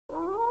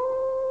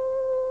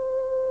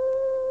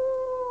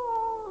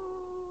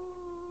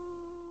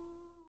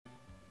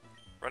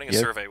Running a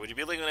survey. Would you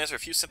be willing to answer a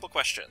few simple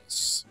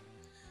questions?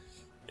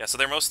 Yeah, so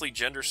they're mostly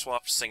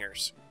gender-swapped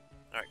singers.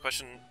 Alright,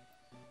 question...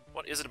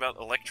 What is it about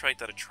Electrite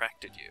that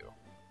attracted you?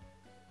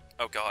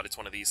 Oh god, it's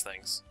one of these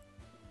things.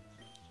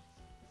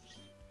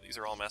 These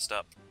are all messed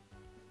up.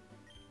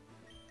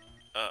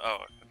 Oh,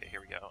 okay,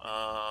 here we go.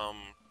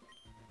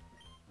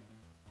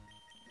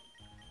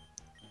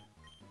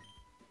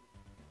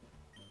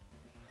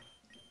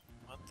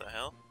 What the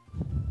hell?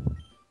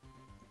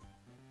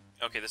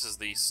 Okay, this is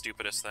the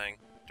stupidest thing.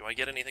 Do I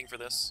get anything for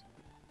this?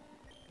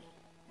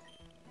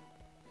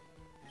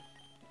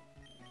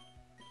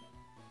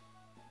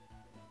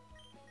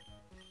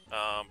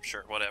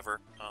 Sure,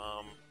 whatever.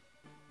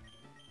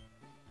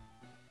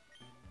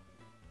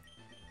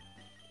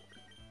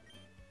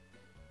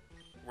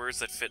 Where does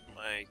that fit in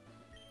my...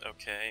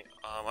 Okay,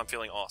 I'm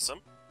feeling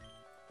awesome.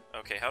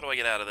 Okay, how do I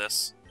get out of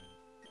this?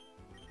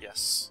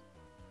 Yes.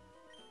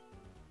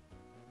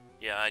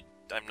 Yeah,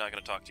 I'm not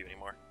gonna talk to you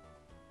anymore.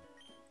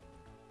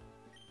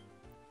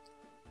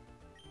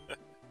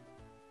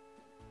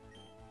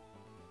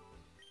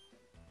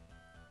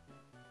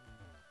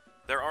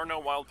 There are no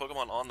wild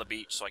Pokemon on the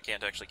beach, so I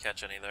can't actually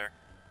catch any there.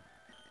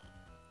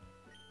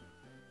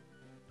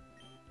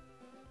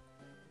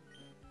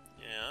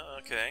 Yeah,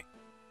 okay.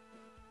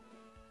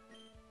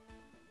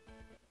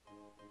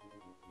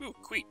 Ooh,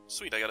 Queet.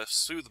 Sweet, I got a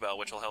Soothe Bell,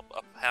 which will help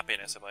up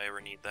happiness if I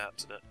ever need that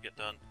to get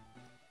done.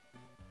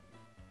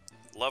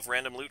 Love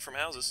random loot from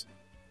houses.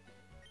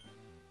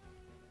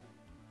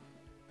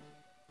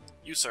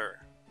 You, sir.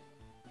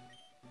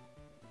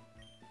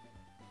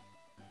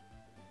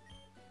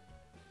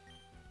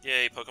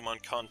 Yay,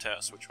 Pokemon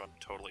contest, which I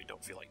totally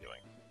don't feel like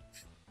doing.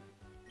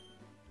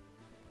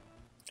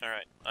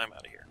 Alright, I'm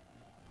out of here.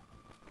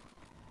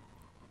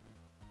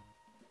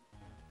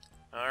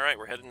 Alright,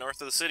 we're heading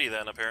north of the city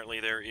then. Apparently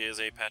there is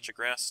a patch of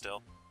grass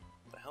still.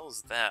 What the hell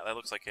is that? That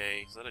looks like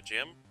a... Is that a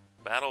gym?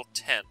 Battle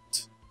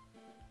tent.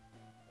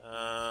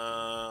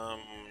 I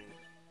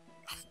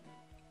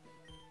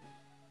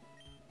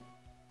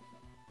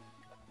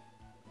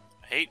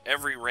hate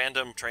every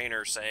random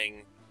trainer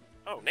saying...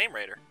 Oh, Name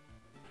Raider.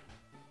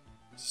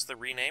 Is this the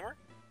renamer?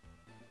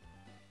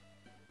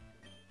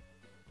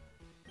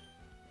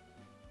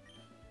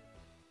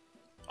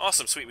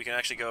 Awesome, sweet, we can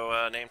actually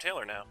go name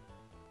Taylor now.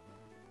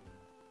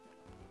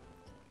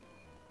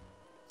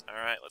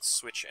 Alright, let's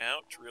switch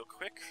out real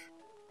quick.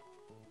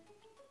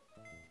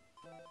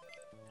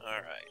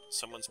 Alright,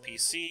 someone's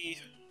PC.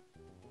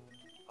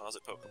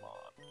 Deposit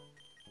Pokemon.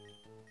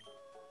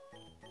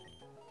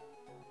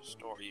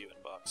 Store you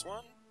in box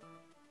 1.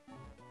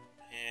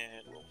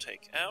 And we'll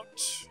take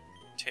out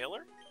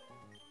Taylor.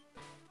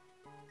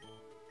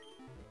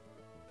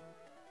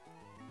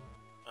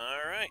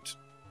 Alright.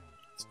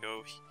 Let's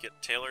go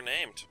get Taylor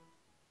named.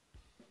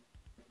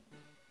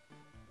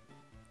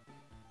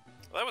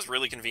 Well, that was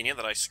really convenient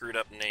that I screwed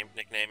up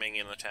nicknaming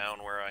in the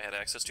town where I had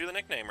access to the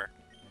nicknamer.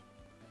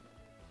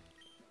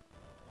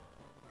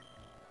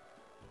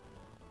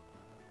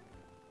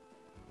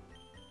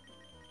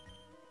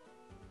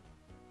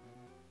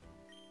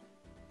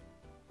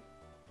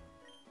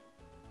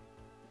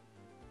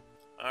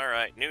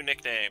 Alright, new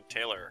nickname,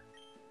 Taylor.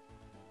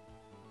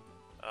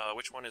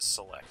 Which one is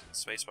select?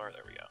 Spacebar,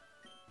 there we go.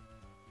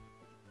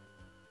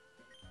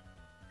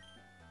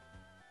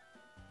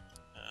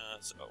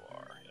 It's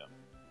OR, yeah.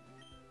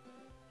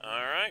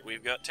 Alright,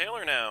 we've got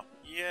Taylor now.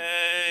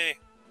 Yay!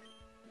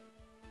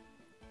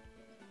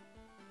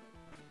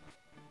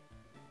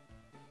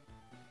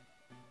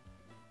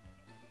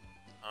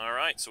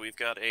 Alright, so we've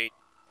got a...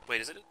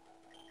 Wait, is it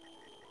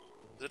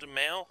a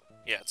male?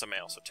 Yeah, it's a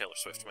male, so Taylor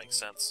Swift makes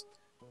sense.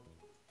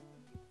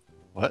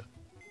 What?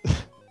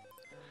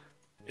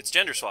 It's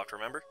gender swapped,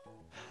 remember?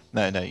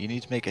 No, you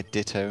need to make a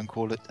Ditto and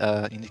call it,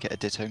 you need to get a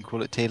Ditto and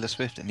call it Taylor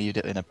Swift and leave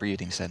it in a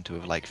breeding center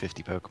with like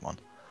 50 Pokemon.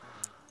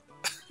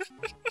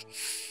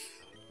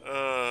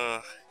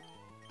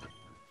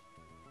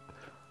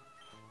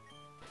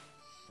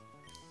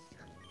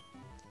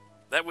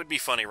 That would be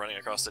funny running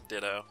across a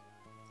Ditto.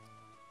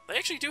 They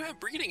actually do have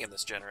breeding in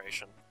this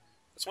generation.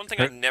 That's one thing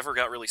I never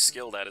got really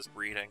skilled at is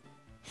breeding.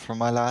 From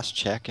my last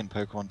check in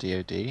Pokemon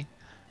DoD,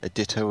 a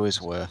Ditto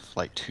is worth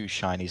like 2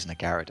 shinies and a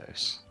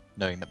Gyarados,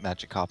 knowing that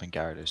Magikarp and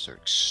Gyarados are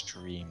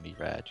extremely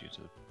rare due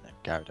to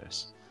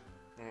Gyarados.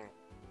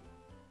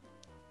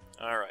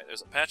 Alright,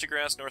 there's a patch of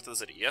grass north of the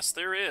city. Yes,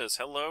 there is.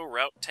 Hello,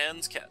 Route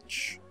 10's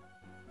catch.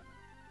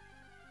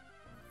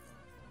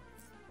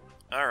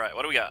 Alright,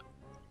 what do we got?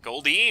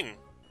 Goldeen!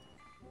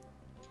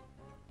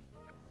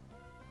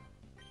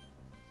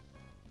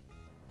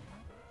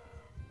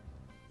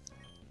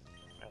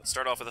 Alright, let's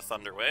start off with a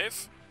Thunder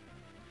Wave.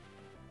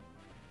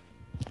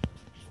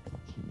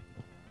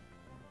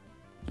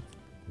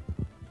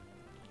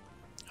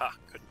 Ha,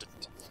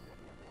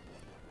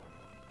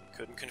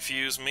 couldn't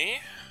confuse me.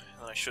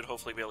 And I should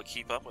hopefully be able to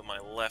keep up with my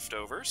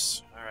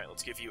leftovers. Alright,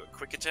 let's give you a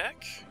quick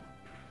attack.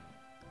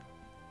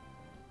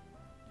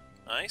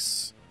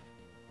 Nice.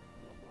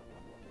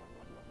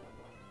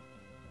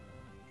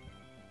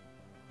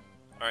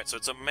 Alright, so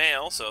it's a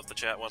male, so if the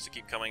chat wants to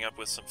keep coming up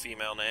with some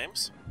female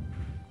names.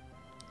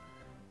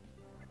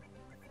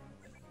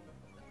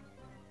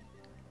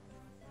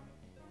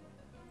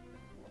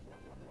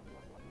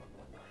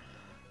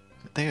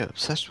 They're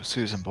obsessed with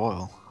Susan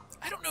Boyle.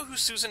 I don't know who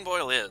Susan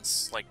Boyle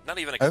is. Like, not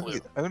even a Only,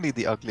 clue. only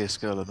the ugliest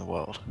girl in the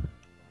world.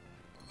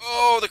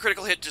 Oh, the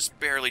critical hit just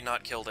barely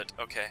not killed it.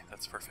 Okay,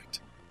 that's perfect.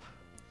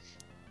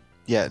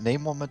 Yeah,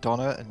 name one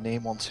Madonna and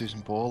name one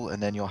Susan Boyle,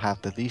 and then you'll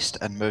have the least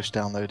and most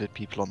downloaded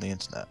people on the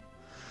internet.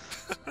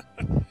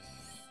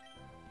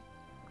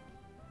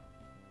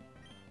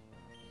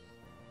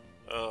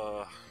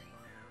 uh...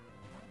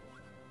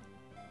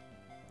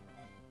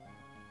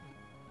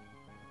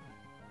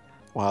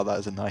 Wow, that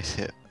is a nice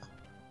hit.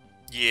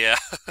 Yeah.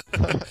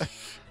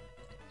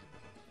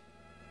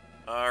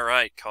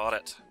 Alright, caught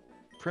it.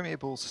 Premier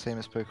Ball's the same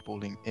as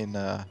Pokeballing in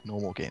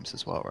normal games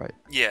as well, right?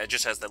 Yeah, it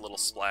just has that little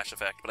splash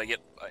effect, but I get,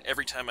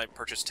 every time I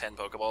purchase 10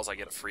 Pokeballs, I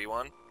get a free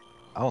one.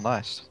 Oh,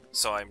 nice.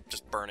 So I'm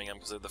just burning them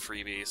because they're the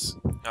freebies.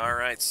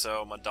 Alright,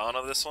 so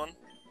Madonna this one.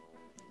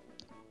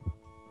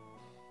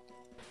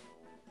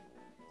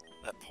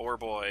 That poor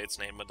boy, it's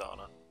named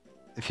Madonna.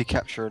 If you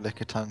capture a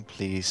Lickitung,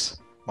 please,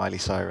 Miley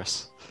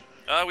Cyrus.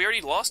 We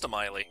already lost a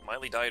Miley.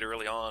 Miley died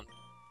early on.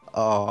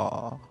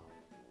 Oh.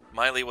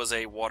 Miley was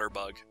a water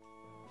bug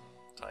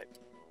type.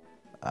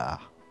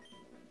 Ah.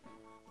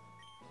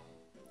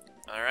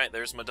 Alright,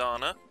 there's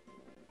Madonna.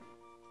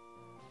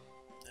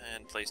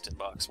 And placed in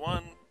box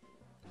 1.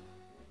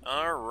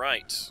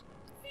 Alright.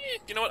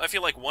 You know what? I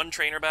feel like one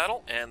trainer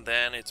battle, and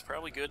then it's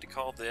probably good to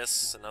call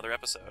this another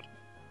episode.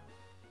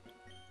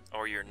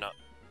 Or you're not.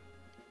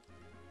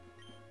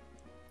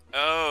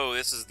 Oh,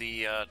 this is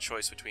the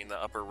choice between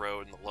the upper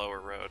road and the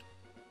lower road.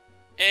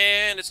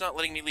 And it's not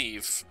letting me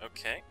leave.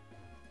 Okay.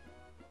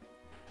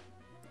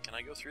 Can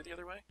I go through the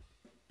other way?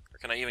 Or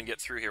can I even get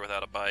through here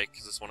without a bike?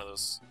 Because it's one of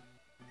those...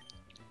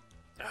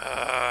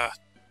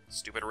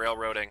 stupid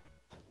railroading.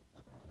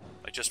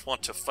 I just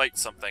want to fight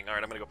something.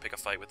 Alright, I'm gonna go pick a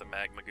fight with the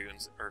Magma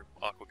Goons, or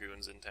Aqua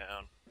Goons in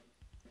town.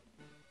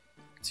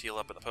 Let's heal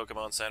up at the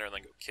Pokemon Center and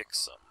then go kick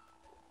some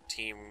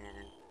Team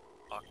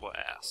Aqua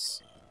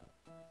ass.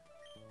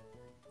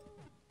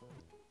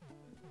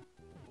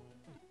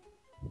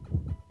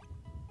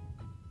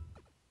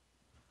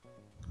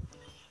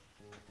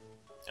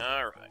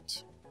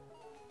 Alright.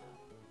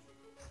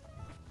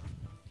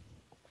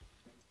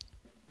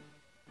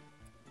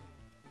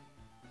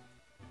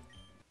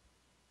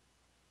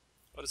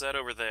 What is that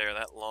over there,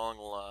 that long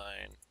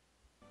line?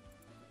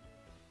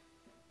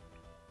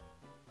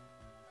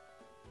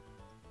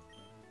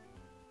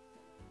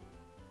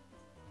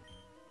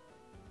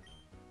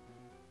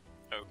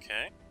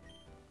 Okay.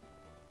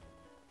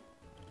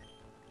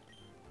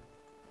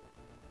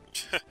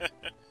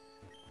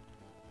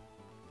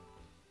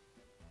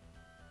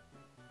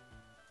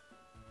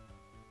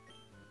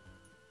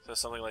 So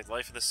something like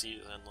Life of the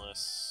Sea is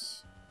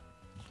endless.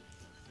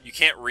 You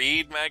can't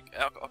read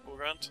Aqua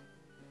Grunt?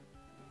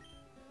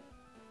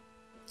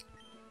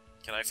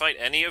 Can I fight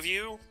any of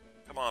you?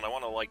 Come on, I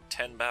want to like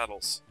 10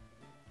 battles.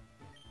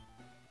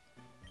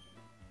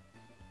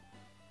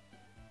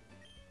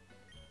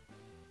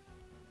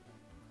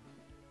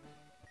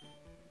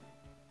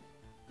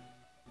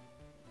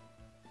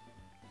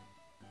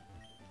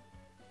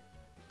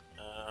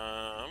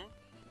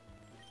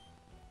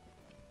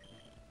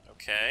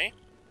 Okay.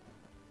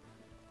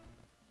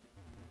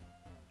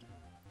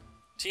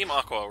 Team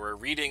Aqua, where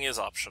reading is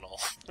optional.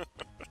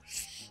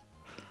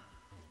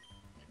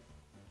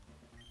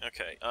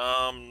 Okay,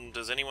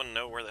 does anyone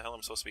know where the hell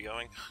I'm supposed to be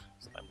going?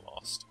 I'm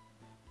lost.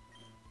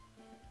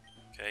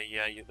 Okay,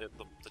 yeah,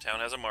 the town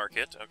has a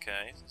market.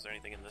 Okay, is there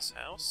anything in this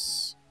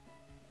house?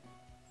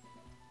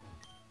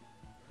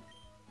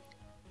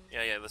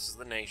 Yeah, this is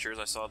the Natures.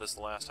 I saw this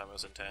the last time I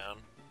was in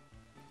town.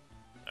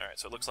 Alright,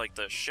 so it looks like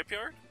the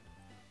shipyard?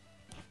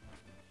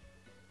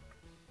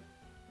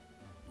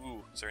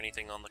 Ooh, is there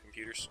anything on the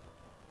computers?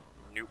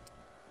 Nope.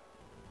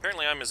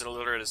 Apparently I'm as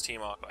illiterate as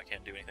Team Aqua. I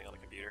can't do anything on the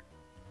computer.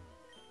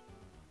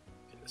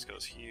 Okay, this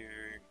goes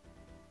here.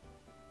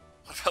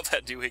 What about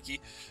that doohickey?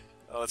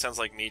 Oh, that sounds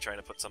like me trying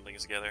to put something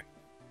together.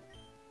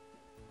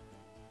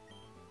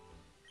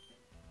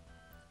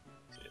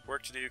 So you have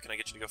work to do. Can I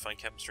get you to go find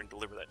Captain Stern and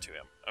deliver that to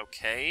him?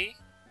 Okay.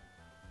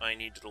 I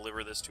need to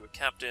deliver this to a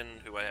captain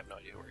who I have no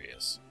idea where he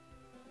is.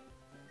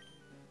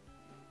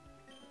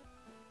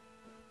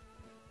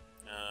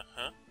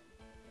 Uh-huh.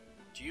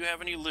 Do you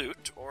have any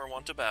loot or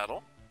want to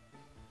battle?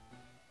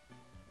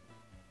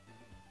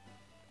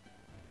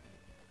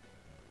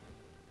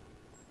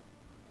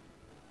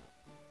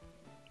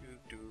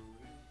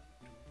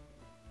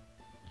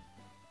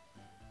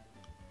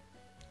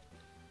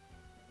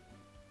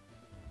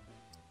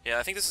 Yeah,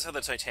 I think this is how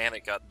the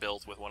Titanic got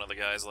built, with one of the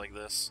guys like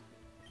this.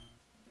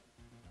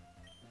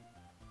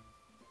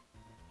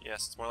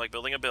 Yes, it's more like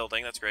building a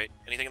building, that's great.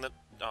 Anything in the...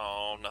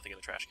 Oh, nothing in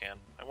the trash can.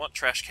 I want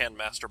trash can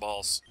master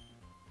balls.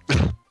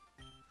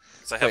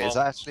 I have Wait, is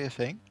that actually a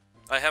thing?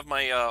 I have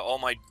my, all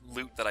my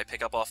loot that I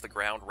pick up off the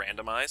ground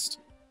randomized,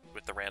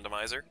 with the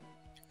randomizer.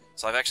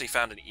 So I've actually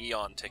found an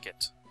Eon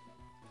ticket.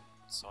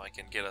 So I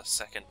can get a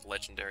second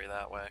legendary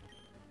that way.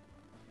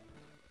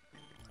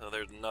 So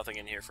there's nothing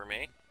in here for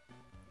me.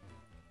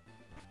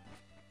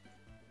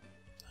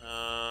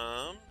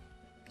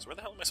 So where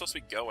the hell am I supposed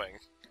to be going?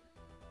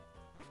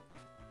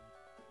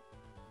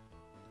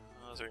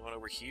 Is there anyone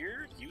over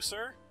here? You,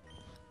 sir?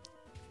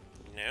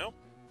 No.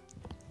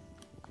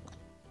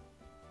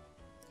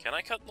 Can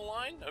I cut the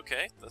line?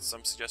 Okay, that's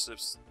some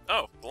suggestives.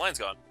 Oh, the line's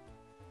gone.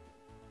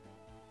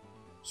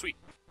 Sweet.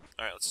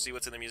 Alright, let's see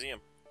what's in the museum.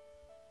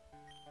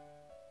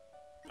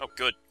 Oh,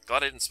 good.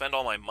 Glad I didn't spend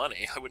all my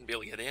money. I wouldn't be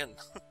able to get in.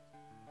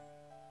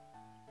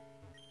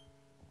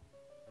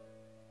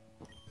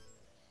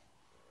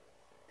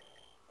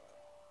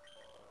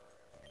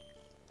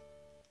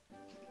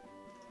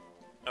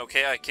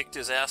 Okay, I kicked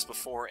his ass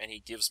before, and he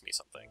gives me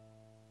something.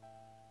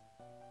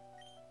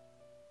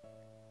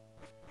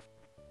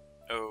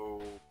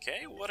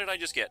 Okay, what did I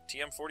just get?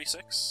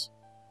 TM46?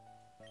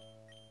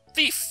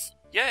 Thief!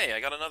 Yay, I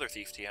got another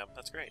thief TM.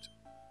 That's great.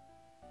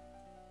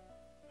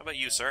 How about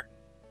you, sir?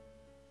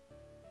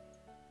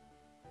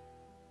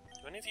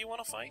 Do any of you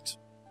want to fight?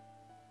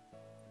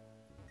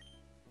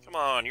 Come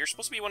on, you're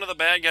supposed to be one of the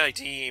bad guy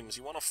teams.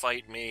 You want to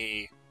fight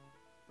me.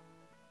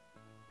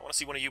 I want to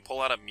see one of you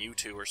pull out a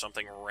Mewtwo or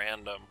something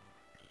random.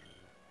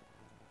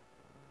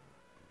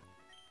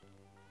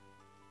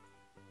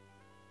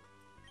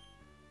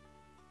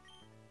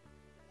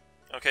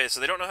 Okay, so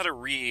they don't know how to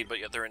read, but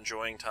yet they're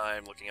enjoying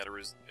time looking at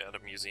a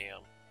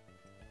museum.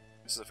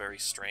 This is a very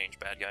strange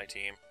bad guy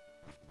team.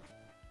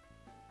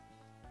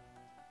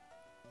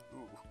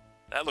 Ooh,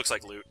 that looks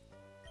like loot.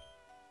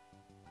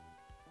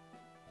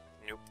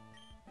 Nope.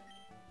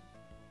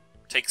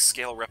 Takes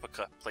scale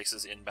replica,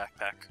 places in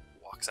backpack,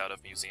 walks out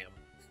of museum.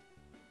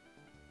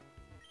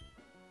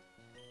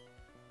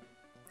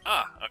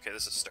 Ah, okay,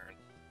 this is Stern.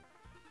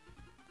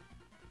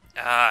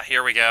 Ah,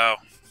 here we go.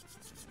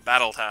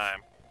 Battle time.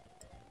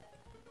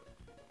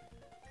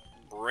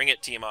 Bring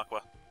it, Team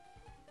Aqua.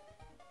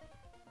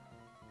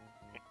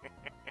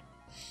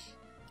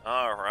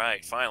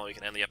 Alright, finally we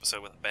can end the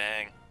episode with a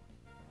bang.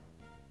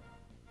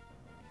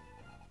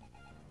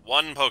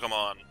 One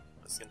Pokemon.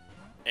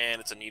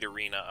 And it's a neat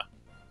arena.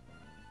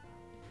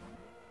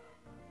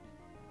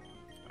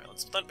 Alright,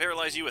 let's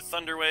paralyze you with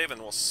Thunder Wave,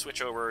 and we'll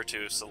switch over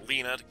to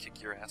Selena to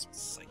kick your ass with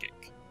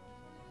Psychic.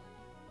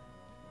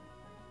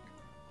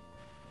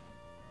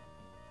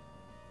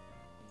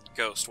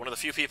 Ghost, one of the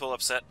few people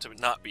upset to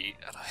not be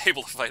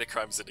able to fight a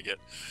crime syndicate.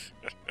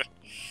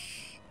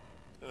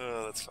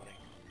 Oh, that's funny.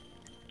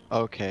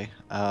 Okay,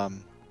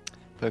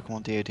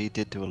 Pokemon DoD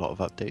did do a lot of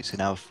updates, so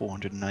now have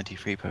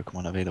 493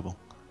 Pokemon available.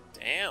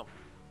 Damn.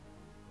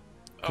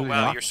 Oh Including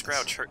wow, Arceus.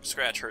 your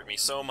scratch hurt me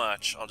so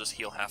much, I'll just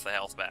heal half the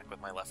health back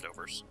with my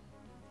leftovers.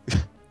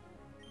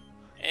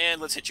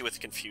 And let's hit you with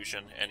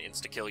Confusion and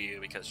insta-kill you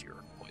because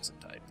you're poison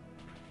type.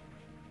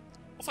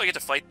 Hopefully I get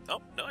to fight...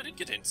 Oh, no, I didn't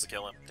get to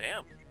insta-kill him.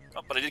 Damn. Oh,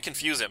 but I did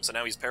confuse him, so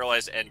now he's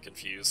paralyzed and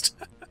confused.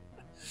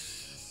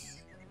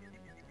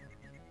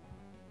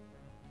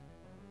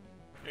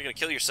 You're gonna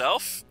kill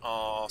yourself?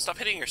 Oh, stop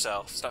hitting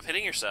yourself. Stop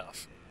hitting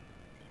yourself.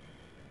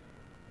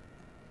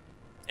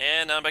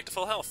 And now I'm back to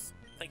full health.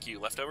 Thank you,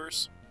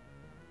 leftovers.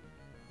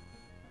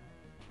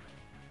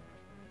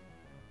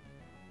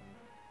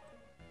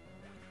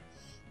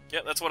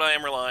 Yep, that's what I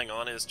am relying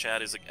on, is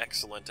Chad is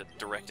excellent at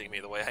directing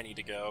me the way I need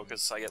to go,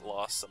 because I get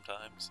lost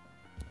sometimes.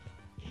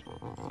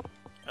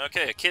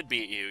 Okay, a kid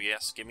beat you.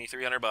 Yes, give me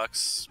 300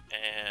 bucks,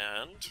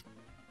 and...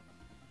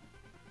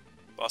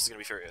 Boss is gonna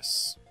be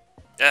furious.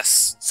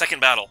 Yes! Second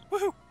battle!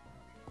 Woohoo!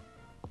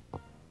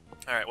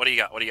 Alright, what do you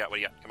got? What do you got? What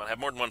do you got? Come on, have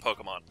more than one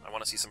Pokemon. I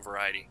want to see some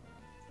variety.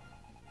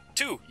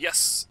 2!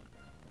 Yes!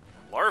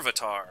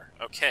 Larvitar.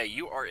 Okay,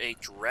 you are a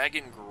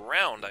Dragon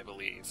Ground, I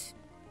believe.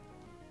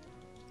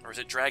 Or is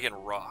it Dragon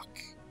Rock?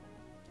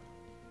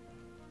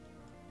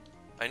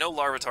 I know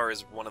Larvitar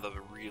is one of the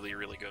really,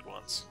 really good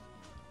ones.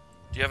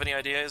 Do you have any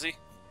idea, Izzy?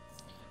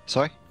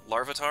 Sorry?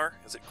 Larvitar?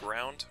 Is it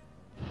ground?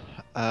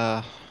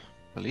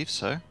 Believe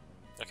so.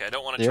 Okay, I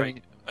don't want to try...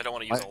 I don't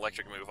want to use an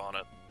electric move on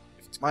it.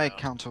 My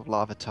account of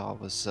Larvitar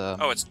was...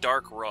 oh, it's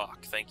Dark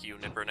Rock. Thank you,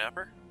 Nipper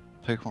Napper.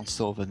 Pokemon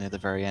Silver near the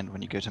very end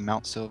when you go to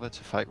Mount Silver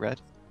to fight Red.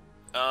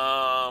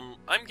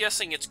 I'm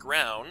guessing it's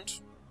ground,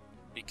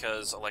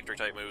 because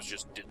electric-type moves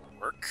just didn't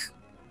work.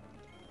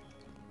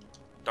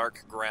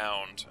 Dark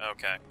ground.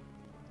 Okay.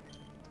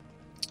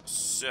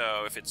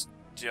 So, if it's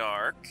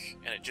dark,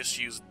 and it just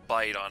used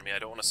Bite on me, I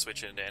don't want to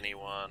switch into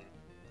anyone.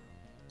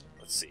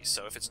 Let's see,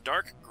 so if it's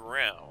dark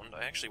ground,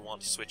 I actually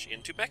want to switch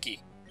into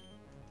Becky.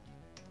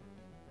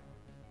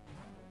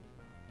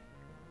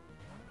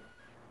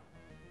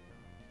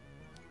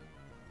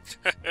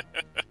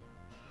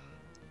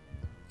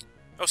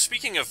 Oh,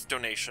 speaking of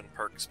donation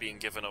perks being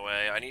given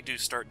away, I need to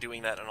start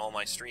doing that in all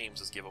my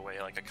streams, as give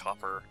away like a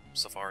copper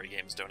Safari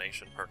Games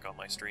donation perk on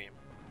my stream.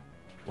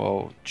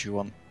 Well, do you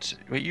want to...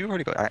 Wait, you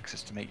already got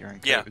access to make your own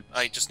codes. Yeah,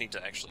 I just need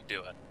to actually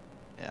do it.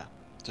 Yeah,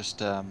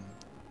 just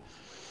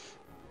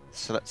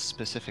select a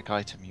specific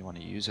item you want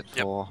to use it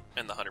for.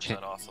 And the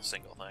 100% off a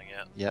single thing,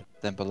 yeah. Yep,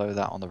 then below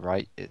that on the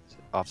right,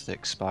 after the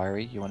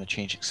expiry, you want to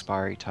change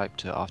expiry type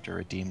to after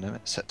redeem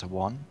limit, set to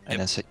 1, and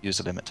then set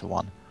user limit to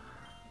 1.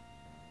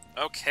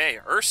 Okay,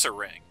 Ursa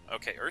Ring.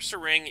 Okay, Ursa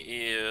Ring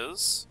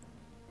is...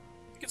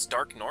 I think it's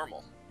dark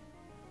normal,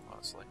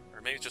 honestly.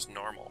 Or maybe it's just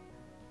normal.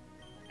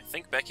 I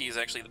think Becky is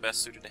actually the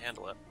best suited to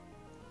handle it.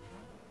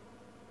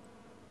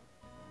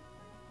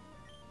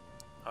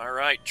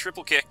 Alright,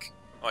 triple kick.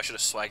 Oh, I should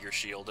have swagger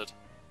shielded.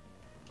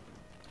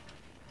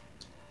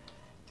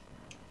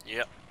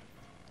 Yep.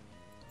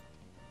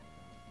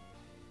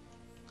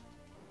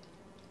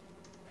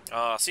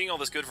 Seeing all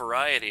this good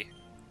variety.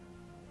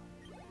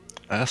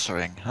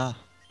 Ursaring, huh?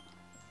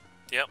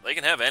 Yep, they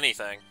can have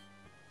anything.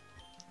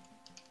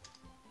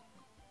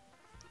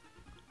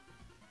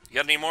 You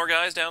got any more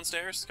guys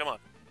downstairs? Come on.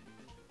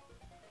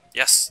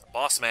 Yes,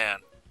 boss man.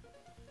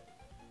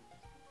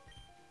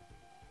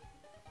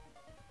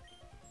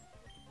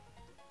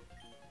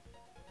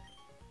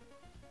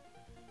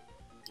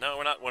 No,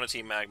 we're not one of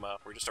Team Magma.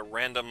 We're just a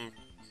random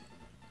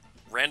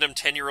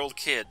 10-year-old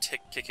kid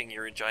kicking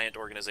your giant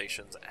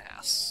organization's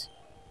ass.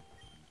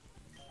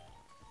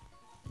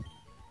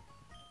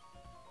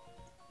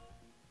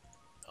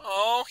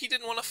 Oh, he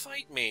didn't want to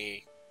fight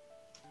me.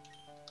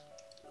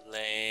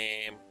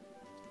 Lame.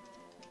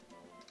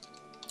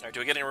 Alright,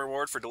 do I get any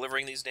reward for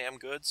delivering these damn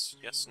goods?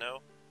 Yes, no?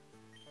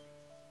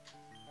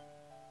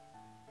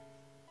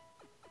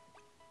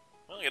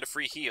 Well, I get a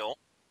free heal.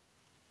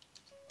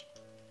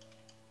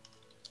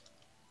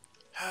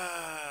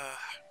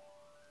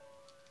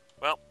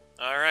 Well,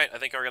 alright, I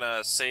think we're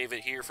gonna save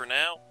it here for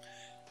now.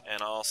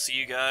 And I'll see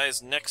you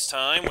guys next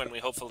time when we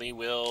hopefully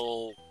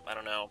will, I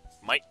don't know,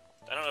 I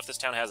don't know if this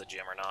town has a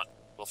gym or not.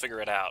 We'll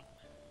figure it out.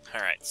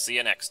 Alright, see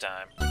you next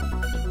time.